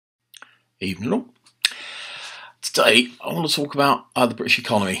Evening all. Today I want to talk about the British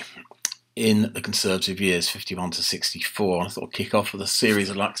economy in the Conservative years, 51 to 64. I thought I'd kick off with a series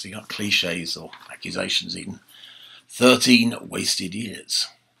of cliches or accusations even. 13 wasted years.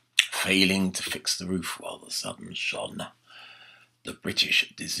 Failing to fix the roof while the sun shone. The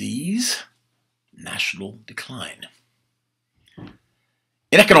British disease. National decline.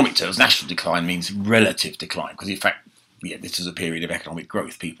 In economic terms, national decline means relative decline, because in fact, this is a period of economic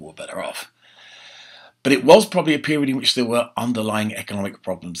growth. People were better off. But it was probably a period in which there were underlying economic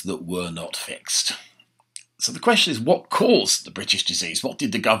problems that were not fixed. So the question is, what caused the British disease? What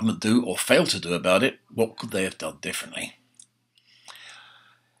did the government do or fail to do about it? What could they have done differently?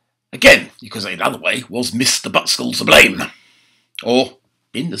 Again, you could say it another way, was Mr. Buckskell to blame? Or,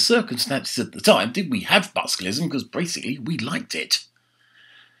 in the circumstances at the time, did we have Buckskellism because basically we liked it?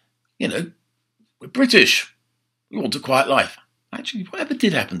 You know, we're British. We want a quiet life. Actually, whatever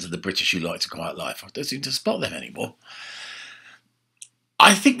did happen to the British who liked a quiet life? I don't seem to spot them anymore.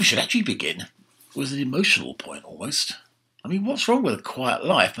 I think we should actually begin with an emotional point almost. I mean, what's wrong with a quiet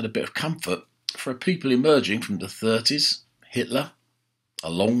life and a bit of comfort for a people emerging from the 30s, Hitler, a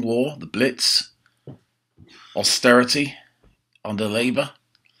long war, the Blitz, austerity under Labour?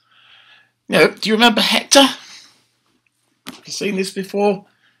 You know, do you remember Hector? Have you seen this before?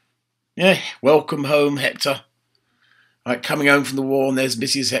 Yeah, welcome home, Hector. Right, coming home from the war, and there's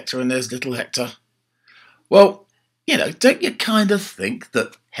Mrs. Hector and there's little Hector. Well, you know, don't you kind of think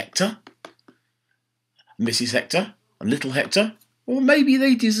that Hector, Mrs. Hector, and little Hector, well, maybe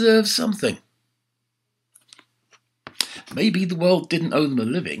they deserve something? Maybe the world didn't owe them a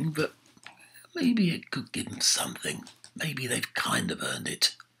living, but maybe it could give them something. Maybe they've kind of earned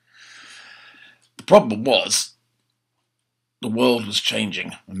it. The problem was, the world was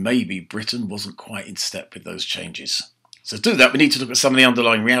changing, and maybe Britain wasn't quite in step with those changes. So to do that, we need to look at some of the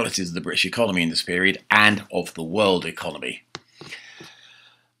underlying realities of the British economy in this period and of the world economy.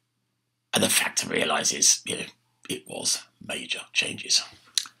 And the fact to realise is, you know, it was major changes.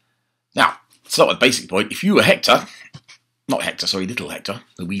 Now, to start with a basic point, if you were little Hector,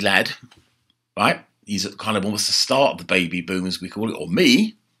 the wee lad, right? He's at kind of almost the start of the baby boom, as we call it, or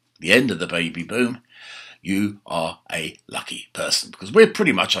me, the end of the baby boom. You are a lucky person, because we're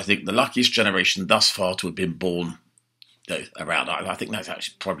pretty much, I think, the luckiest generation thus far to have been born around. I think that's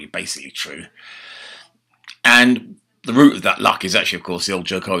actually probably basically true. And the root of that luck is actually, of course, the old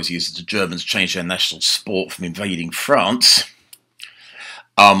joke I always use, that the Germans changed their national sport from invading France,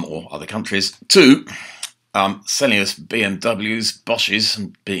 or other countries, to selling us BMWs, Bosches,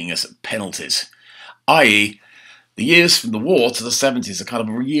 and beating us at penalties. I.e., the years from the war to the 70s are kind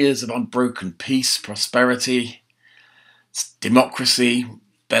of years of unbroken peace, prosperity, democracy,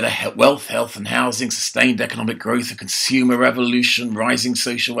 better wealth, health and housing, sustained economic growth, a consumer revolution, rising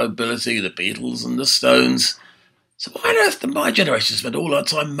social mobility, the Beatles and the Stones. So why on earth did my generation spend all our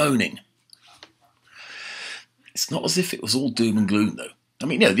time moaning? It's not as if it was all doom and gloom, though. I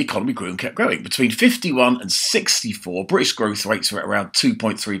mean, you know, the economy grew and kept growing. Between 51 and 64, British growth rates were at around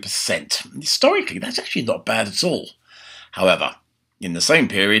 2.3%. Historically, that's actually not bad at all. However, in the same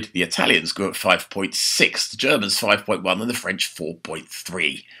period, the Italians grew at 5.6, the Germans 5.1, and the French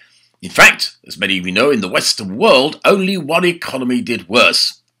 4.3. In fact, as many of you know, in the Western world, only one economy did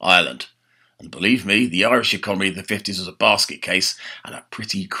worse, Ireland. And believe me, the Irish economy of the 50s was a basket case, and a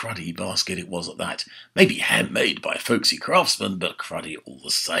pretty cruddy basket it was at that. Maybe handmade by a folksy craftsman, but cruddy all the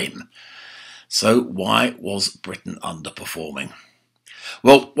same. So why was Britain underperforming?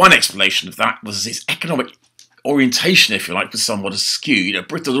 Well, one explanation of that was its economic orientation, if you like, was somewhat askew. You know,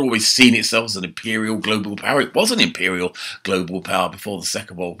 Britain had always seen itself as an imperial global power. It was an imperial global power before the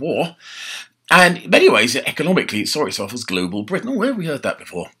Second World War. And in many ways, economically, it saw itself as global Britain. Oh, where have we heard that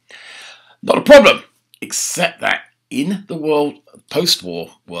before? Not a problem, except that in the world,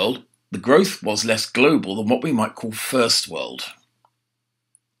 post-war world, the growth was less global than what we might call first world.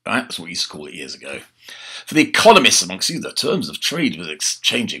 Right? That's what we used to call it years ago. For the economists amongst you, the terms of trade was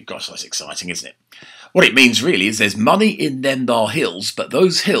changing. Gosh, that's exciting, isn't it? What it means really is there's money in them there hills, but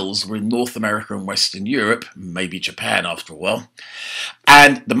those hills were in North America and Western Europe, maybe Japan after a while,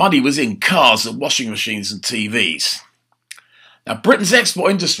 and the money was in cars and washing machines and TVs. Now, Britain's export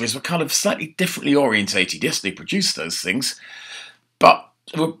industries were kind of slightly differently orientated. Yes, they produced those things, but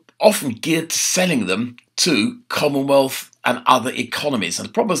they were often geared to selling them to Commonwealth and other economies. And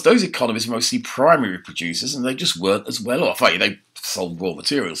the problem is those economies were mostly primary producers, and they just weren't as well off. They sold raw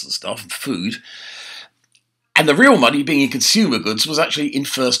materials and stuff and food. And the real money being in consumer goods was actually in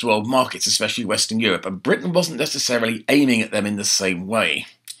first world markets, especially Western Europe, and Britain wasn't necessarily aiming at them in the same way.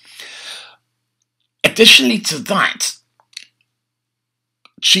 Additionally to that,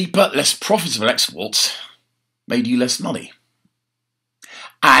 cheaper, less profitable exports made you less money.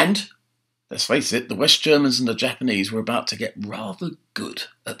 And, let's face it, the West Germans and the Japanese were about to get rather good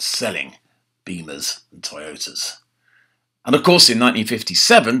at selling Beamers and Toyotas. And of course, in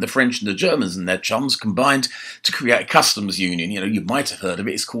 1957, the French and the Germans and their chums combined to create a customs union. You might have heard of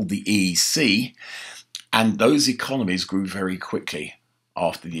it. It's called the EEC. And those economies grew very quickly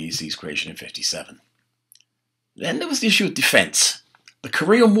after the EEC's creation in 1957. Then there was the issue of defence. The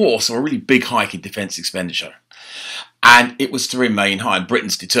Korean War saw a really big hike in defence expenditure. And it was to remain high. And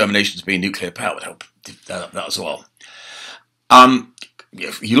Britain's determination to be a nuclear power would help develop that as well.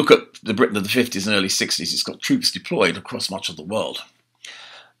 If you look at the Britain of the 50s and early 60s, it's got troops deployed across much of the world.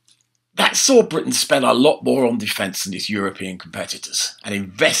 That saw Britain spend a lot more on defence than its European competitors and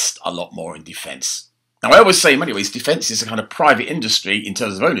invest a lot more in defence. Now, I always say in many ways, defence is a kind of private industry in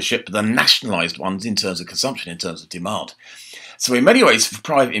terms of ownership, but the nationalised ones in terms of consumption, in terms of demand. So in many ways, for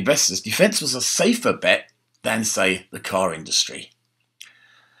private investors, defence was a safer bet than, say, the car industry.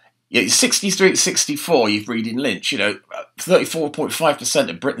 63 to 64, you've read in Lynch, 34.5%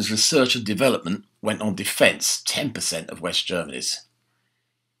 of Britain's research and development went on defence, 10% of West Germany's.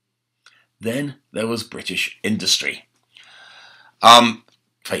 Then there was British industry.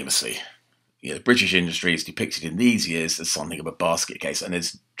 Famously, the British industry is depicted in these years as something of a basket case, and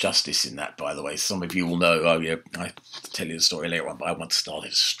there's justice in that, by the way. Some of you will know, I'll tell you the story later on, but I once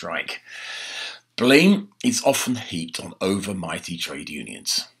started a strike. Blame is often heaped on overmighty trade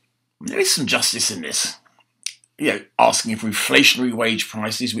unions. There is some justice in this. Asking for inflationary wage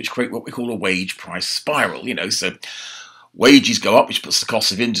prices, which create what we call a wage price spiral. So wages go up, which puts the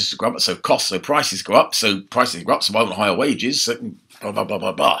cost of industry go up. So prices go up. So prices go up. So I want higher wages. So blah blah blah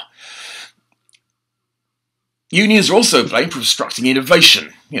blah blah. Unions are also blamed for obstructing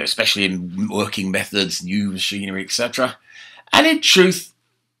innovation. Especially in working methods, new machinery, etc. And in truth,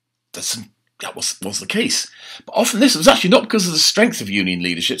 that was the case. But often this was actually not because of the strength of union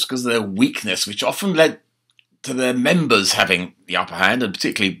leadership, it's because of their weakness, which often led to their members having the upper hand, and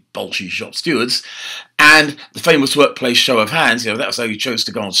particularly bolshy shop stewards. And the famous workplace show of hands, that was how you chose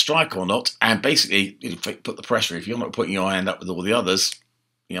to go on strike or not, and basically put the pressure. If you're not putting your hand up with all the others,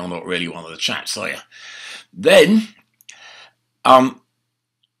 you're not really one of the chaps, are you? Then,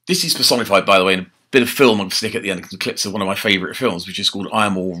 this is personified, by the way, in a bit of film I'll stick at the end, clips of one of my favourite films, which is called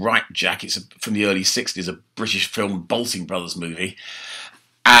I'm All Right, Jack. It's from the early 60s, a British film, Bolting Brothers movie.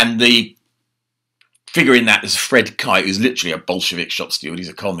 And the figure in that is Fred Kite, who's literally a Bolshevik shop steward. He's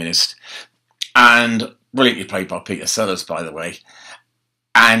a communist. And brilliantly played by Peter Sellers, by the way.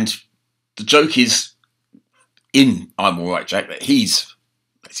 And the joke is, in I'm All Right, Jack, that he's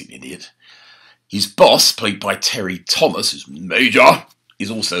basically an idiot. His boss, played by Terry Thomas, who's Major, is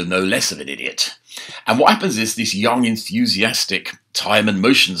also no less of an idiot. And what happens is this young, enthusiastic time and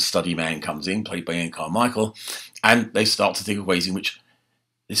motion study man comes in, played by Ian Carmichael, and they start to think of ways in which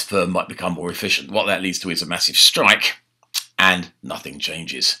this firm might become more efficient. What that leads to is a massive strike, and nothing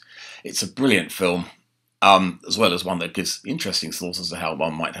changes. It's a brilliant film, as well as one that gives interesting thoughts as to how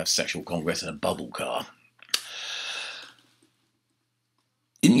one might have sexual congress in a bubble car.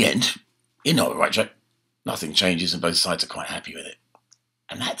 In the end, All Right, Jack, nothing changes and both sides are quite happy with it.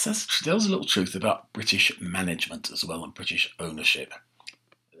 And that tells a little truth about British management as well, and British ownership.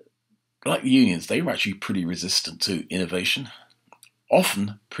 Like the unions, they were actually pretty resistant to innovation,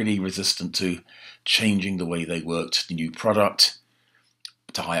 often pretty resistant to changing the way they worked to new product,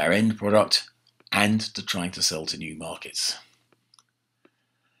 to higher end product, and to trying to sell to new markets.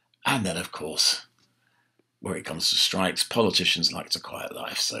 And then, of course, where it comes to strikes, politicians like a quiet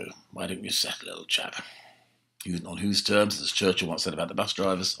life, so why don't you settle, little chap? On whose terms, as Churchill once said about the bus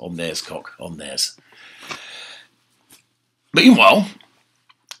drivers, on theirs, cock, on theirs. Meanwhile,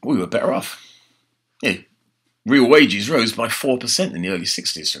 we were better off. Real wages rose by 4% in the early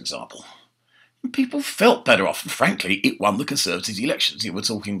 60s, for example. And people felt better off, and frankly, it won the Conservatives' elections. We were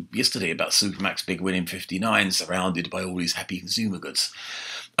talking yesterday about Supermac's big win in 59, surrounded by all these happy consumer goods.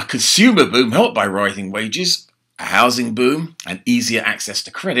 A consumer boom helped by rising wages, a housing boom, and easier access to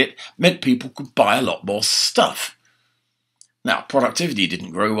credit meant people could buy a lot more stuff. Now, productivity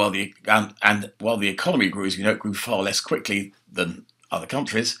didn't grow while the economy grew, as we know, it grew far less quickly than other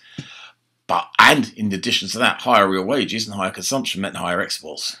countries. And in addition to that, higher real wages and higher consumption meant higher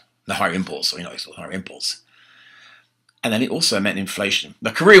exports. No, higher imports, higher imports. And then it also meant inflation.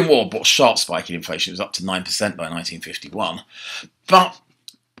 The Korean War brought a sharp spike in inflation. It was up to 9% by 1951. But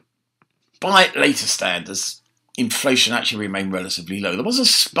by later standards, inflation actually remained relatively low. There was a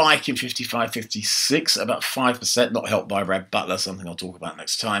spike in 55, 56, about 5%, not helped by Brad Butler, something I'll talk about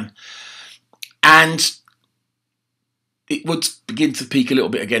next time. And it would begin to peak a little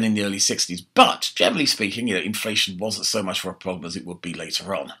bit again in the early 60s, but generally speaking, inflation wasn't so much of a problem as it would be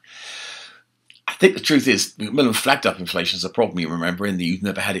later on. I think the truth is, Macmillan flagged up inflation as a problem, you remember, in the "You've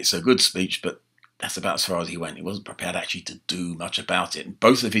Never Had It So Good" speech, but that's about as far as he went. He wasn't prepared actually to do much about it. And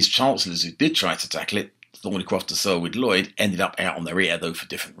both of his chancellors who did try to tackle it, Thornycroft and Selwood Lloyd, ended up out on their ear, though for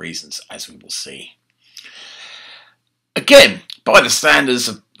different reasons, as we will see. Again, by the standards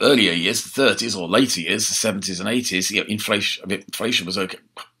of earlier years, the 30s or later years, the 70s and 80s, inflation was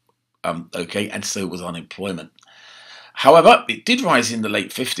okay, and so was unemployment. However, it did rise in the late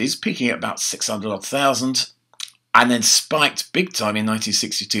 50s, peaking at about 600,000, and then spiked big time in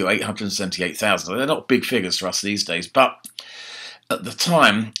 1962, 878,000. They're not big figures for us these days, but at the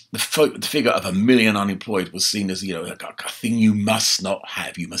time, the figure of 1 million unemployed was seen as a thing you must not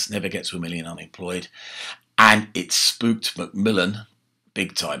have. You must never get to 1 million unemployed. And it spooked Macmillan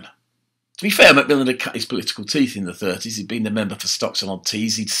big time. To be fair, Macmillan had cut his political teeth in the 30s. He'd been the member for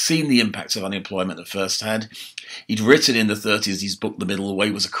Stockton-on-Tees. He'd seen the impacts of unemployment at first hand. He'd written in the 30s his book, The Middle Way,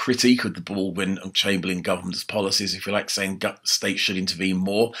 was a critique of the Baldwin and Chamberlain government's policies, if you like, saying states should intervene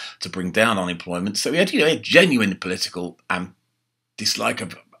more to bring down unemployment. So he had a genuine political dislike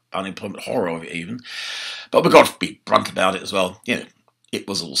of unemployment, horror of it even. But we've got to be blunt about it as well. It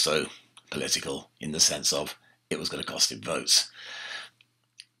was also political in the sense of it was going to cost him votes.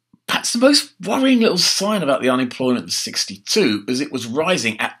 Perhaps the most worrying little sign about the unemployment of 62 is it was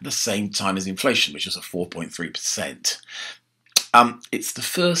rising at the same time as inflation, which was at 4.3%. It's the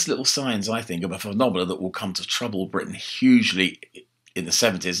first little signs, I think, of a phenomenon that will come to trouble Britain hugely in the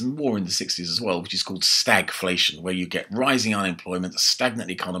 70s and more in the 60s as well, which is called stagflation, where you get rising unemployment, a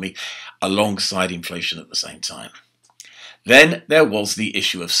stagnant economy, alongside inflation at the same time. Then there was the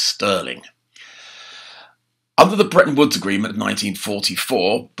issue of sterling. Under the Bretton Woods Agreement of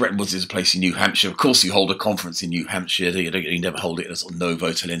 1944, Bretton Woods is a place in New Hampshire. Of course, you hold a conference in New Hampshire. You never hold it in a sort of no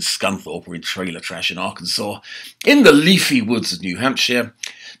vote in Scunthorpe or in Trailer Trash in Arkansas. In the leafy woods of New Hampshire,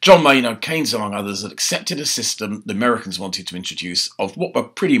 John Maynard Keynes, among others, had accepted a system the Americans wanted to introduce of what were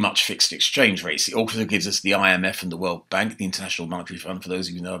pretty much fixed exchange rates. It also gives us the IMF and the World Bank, the International Monetary Fund, for those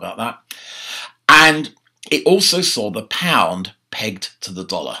of you who know about that. And it also saw the pound pegged to the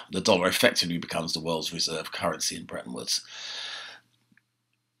dollar. The dollar effectively becomes the world's reserve currency in Bretton Woods.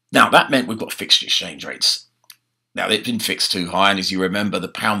 Now, that meant we've got fixed exchange rates. Now, they've been fixed too high, and as you remember, the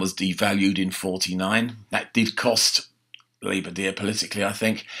pound was devalued in 49. That did cost Labour dear politically, I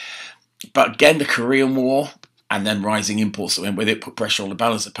think. But again, the Korean War and then rising imports that went with it put pressure on the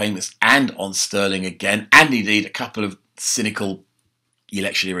balance of payments and on sterling again, and indeed a couple of cynical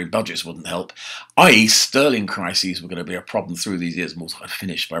electioneering budgets wouldn't help, i.e. sterling crises were going to be a problem through these years, and we'll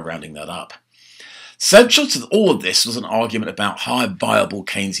finish by rounding that up. Central to all of this was an argument about how viable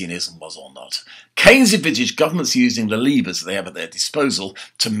Keynesianism was or not. Keynes envisaged governments using the levers they have at their disposal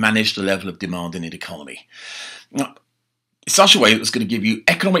to manage the level of demand in an economy. Now, in such a way that was going to give you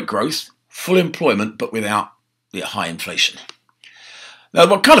economic growth, full employment, but without high inflation. Now,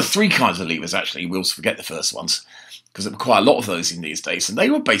 there were kind of three kinds of levers, actually. We always forget the first ones, because there were quite a lot of those in these days, and they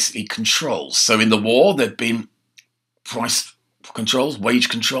were basically controls. So in the war, there'd been price controls, wage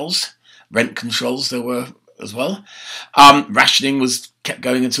controls, rent controls there were as well. Rationing was kept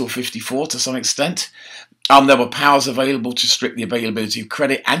going until 54 to some extent. There were powers available to restrict the availability of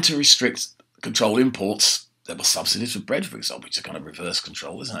credit and to control imports. There were subsidies for bread, for example, which is a kind of reverse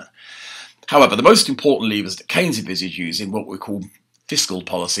control, isn't it? However, the most important levers that Keynes envisaged using what we call fiscal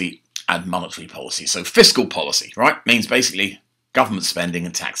policy and monetary policy. So fiscal policy, right, means basically government spending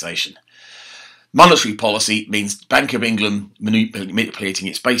and taxation. Monetary policy means Bank of England manipulating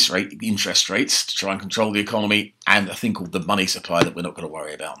its base rate, interest rates, to try and control the economy, and a thing called the money supply that we're not going to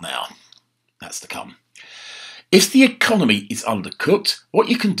worry about now. That's to come. If the economy is undercooked, what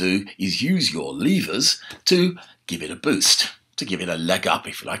you can do is use your levers to give it a boost, to give it a leg up,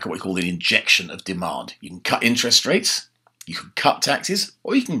 if you like, what we call an injection of demand. You can cut interest rates, you can cut taxes,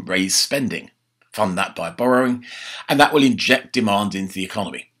 or you can raise spending, fund that by borrowing, and that will inject demand into the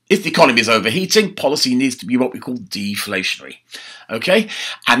economy. If the economy is overheating, policy needs to be what we call deflationary. Okay?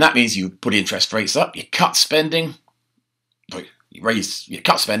 And that means you put interest rates up, you cut spending, you raise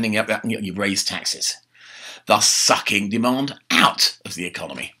taxes, thus sucking demand out of the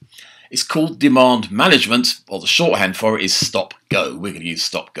economy. It's called demand management, or the shorthand for it is stop-go. We're going to use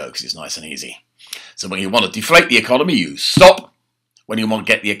stop-go because it's nice and easy. So when you want to deflate the economy, you stop. When you want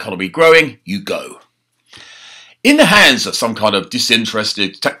to get the economy growing, you go. In the hands of some kind of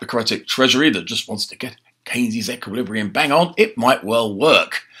disinterested technocratic treasury that just wants to get Keynes' equilibrium bang on, it might well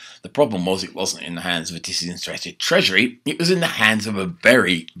work. The problem was it wasn't in the hands of a disinterested Treasury, it was in the hands of a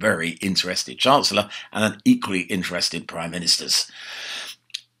very, very interested Chancellor and an equally interested Prime Ministers.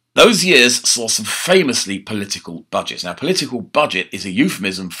 Those years saw some famously political budgets. Now, political budget is a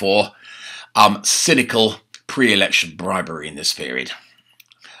euphemism for cynical pre-election bribery in this period.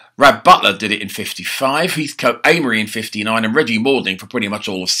 Rab Butler did it in 55, Heathcote Amory in 59, and Reggie Maudling for pretty much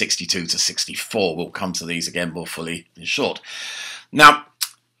all of 62 to 64. We'll come to these again more fully in short. Now,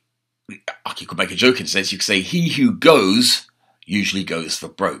 you could make a joke in a sense. You could say, he who goes usually goes for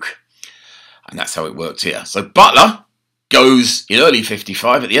broke. And that's how it worked here. So Butler goes in early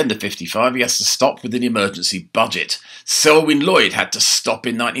 55. At the end of 55, he has to stop with an emergency budget. Selwyn Lloyd had to stop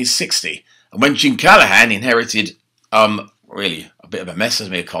in 1960. And when Jim Callaghan inherited really a bit of a mess of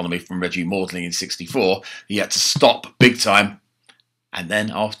the economy from Reggie Maudling in 64, he had to stop big time. And then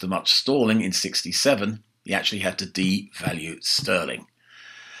after much stalling in 67, he actually had to devalue sterling.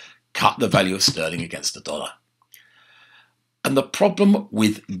 Cut the value of sterling against the dollar. And the problem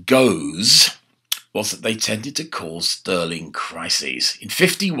with goes was that they tended to cause sterling crises. In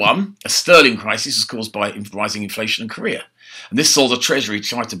 51, a sterling crisis was caused by rising inflation in Korea. And this saw the Treasury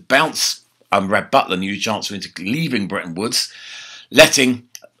try to bounce Rab Butler, new Chancellor, into leaving Bretton Woods,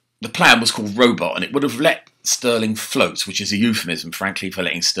 the plan was called Robot, and it would have let sterling float, which is a euphemism, frankly, for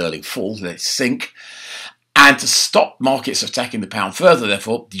letting sterling fall, let it sink. And to stop markets attacking the pound further,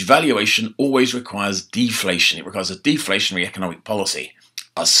 therefore, devaluation always requires deflation. It requires a deflationary economic policy,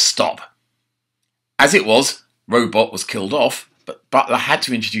 a stop. As it was, Robot was killed off, but Butler had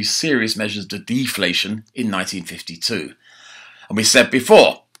to introduce serious measures to deflation in 1952. And we said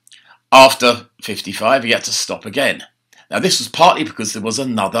before, after 55, he had to stop again. Now, this was partly because there was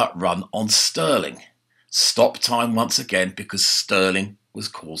another run on sterling. Stop time once again because sterling was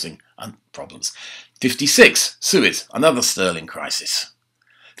causing problems. 56, Suez, another sterling crisis.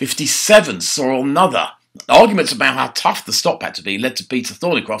 57 saw another. Arguments about how tough the stop had to be led to Peter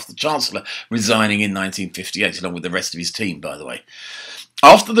Thornycroft, the Chancellor, resigning in 1958, along with the rest of his team, by the way.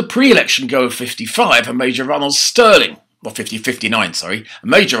 After the pre-election go of 55, a major run on sterling, or 59, sorry, a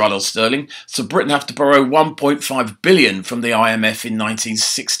major run on sterling, so Britain have to borrow $1.5 billion from the IMF in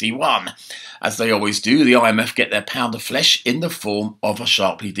 1961. As they always do, the IMF get their pound of flesh in the form of a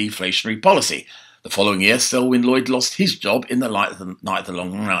sharply deflationary policy. The following year, Selwyn Lloyd lost his job in the night of the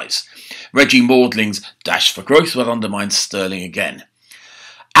long nights. Reggie Maudling's dash for growth would undermine sterling again.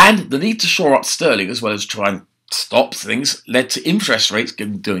 And the need to shore up sterling, as well as try and stop things, led to interest rates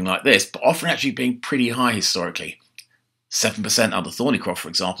doing like this, but often actually being pretty high historically. 7% under Thornycroft, for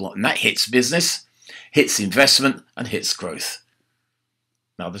example, and that hits business, hits investment, and hits growth.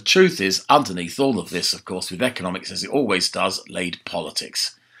 Now, the truth is, underneath all of this, of course, with economics, as it always does, laid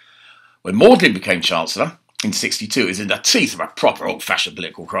politics. When Maudling became Chancellor in 62, he was in the teeth of a proper old-fashioned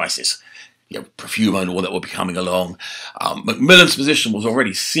political crisis. Perfume and all that were coming along. Macmillan's position was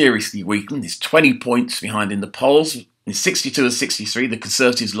already seriously weakened. He's 20 points behind in the polls. In 62 and 63, the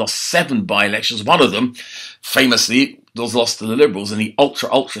Conservatives lost 7 by-elections. One of them, famously, was lost to the Liberals in the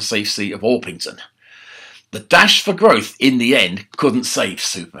ultra-safe seat of Orpington. The dash for growth, in the end, couldn't save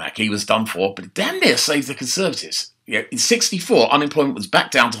Sunak. He was done for, but it damn near saved the Conservatives. In 64, unemployment was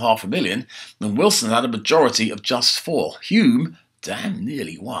back down to 500,000, and Wilson had a majority of just 4. Hume damn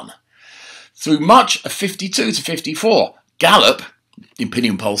nearly won. Through much of 52 to 54, Gallup,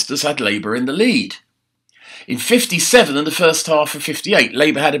 opinion pollsters, had Labour in the lead. In 57 and the first half of 58,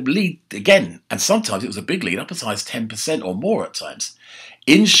 Labour had a lead again, and sometimes it was a big lead, up as high as 10% or more at times.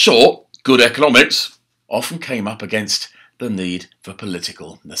 In short, good economics often came up against the need for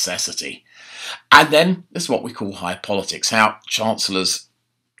political necessity. And then there's what we call high politics, how chancellors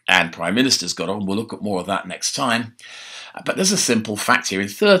and prime ministers got on. We'll look at more of that next time. But there's a simple fact here. In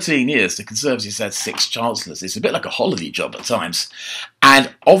 13 years, the Conservatives had 6 chancellors. It's a bit like a holiday job at times.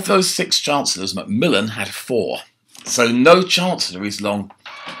 And of those 6 chancellors, Macmillan had 4. So no chancellor is long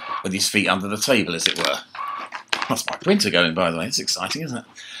with his feet under the table, as it were. That's my printer going, by the way. It's exciting, isn't it?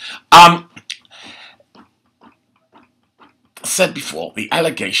 Said before, the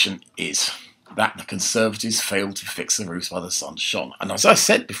allegation is that the Conservatives failed to fix the roofs while the sun shone. And as I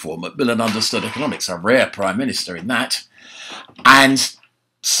said before, Macmillan understood economics, a rare prime minister in that, and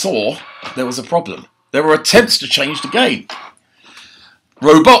saw there was a problem. There were attempts to change the game.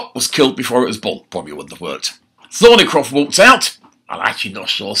 Robot was killed before it was born. Probably wouldn't have worked. Thornycroft walked out. I'm actually not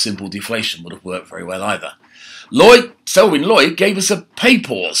sure simple deflation would have worked very well either. Selwyn Lloyd gave us a pay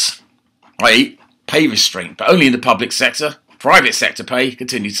pause, i.e. pay restraint, but only in the public sector. Private sector pay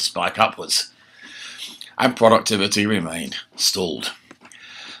continued to spike upwards. And productivity remained stalled.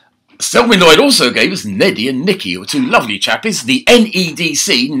 Selwyn Lloyd also gave us Neddy and Nicky, who were two lovely chappies. The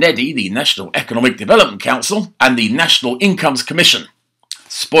NEDC, Neddy, the National Economic Development Council, and the National Incomes Commission.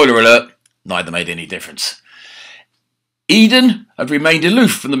 Spoiler alert, neither made any difference. Eden had remained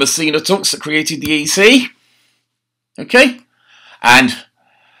aloof from the Messina talks that created the EC. Okay? And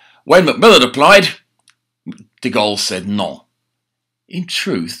when Macmillan applied, de Gaulle said no. In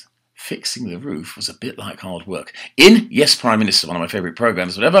truth, fixing the roof was a bit like hard work. In Yes, Prime Minister, one of my favourite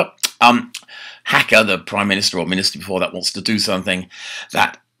programmes, whatever, Hacker, the Prime Minister or Minister before that, wants to do something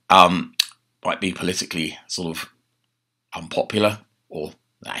that might be politically sort of unpopular, or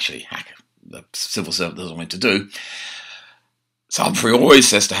actually Hacker, the civil servant, doesn't want to do. So Humphrey always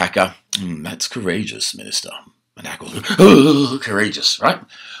says to Hacker, that's courageous, Minister. And Hacker goes, oh, courageous, right?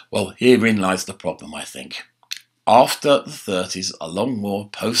 Well, herein lies the problem, I think. After the 30s, a long war,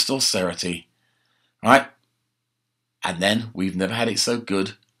 post-austerity, right? And then we've never had it so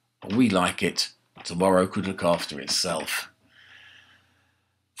good, but we like it. Tomorrow could look after itself.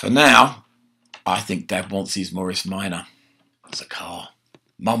 For now, I think Dad wants his Morris Minor as a car.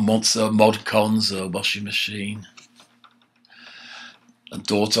 Mum wants her Mod Cons, her washing machine. And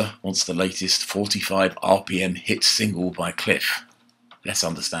daughter wants the latest 45 RPM hit single by Cliff. Less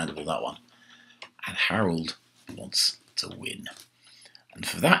understandable, that one. And Harold wants to win. And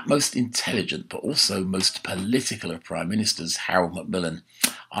for that most intelligent but also most political of Prime Ministers, Harold Macmillan,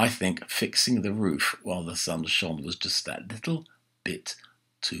 I think fixing the roof while the sun shone was just that little bit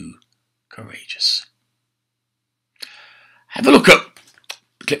too courageous. Have a look at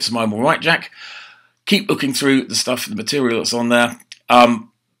the clips of Mine All Right, Jack. Keep looking through the stuff, the material that's on there.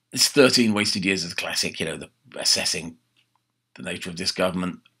 It's 13 Wasted Years of the classic, the assessing the nature of this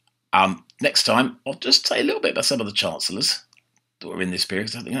government. Next time, I'll just say a little bit about some of the chancellors that were in this period,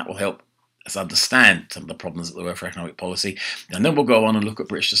 because I think that will help us understand some of the problems that there were for economic policy. And then we'll go on and look at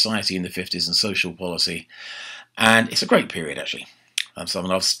British society in the 50s and social policy. And it's a great period, actually.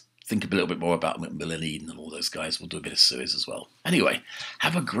 Someone else think a little bit more about Macmillan, Eden and all those guys. We'll do a bit of Suez as well. Anyway,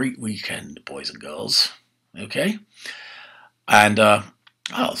 have a great weekend, boys and girls. Okay? And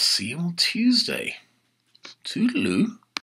I'll see you on Tuesday. Toodaloo.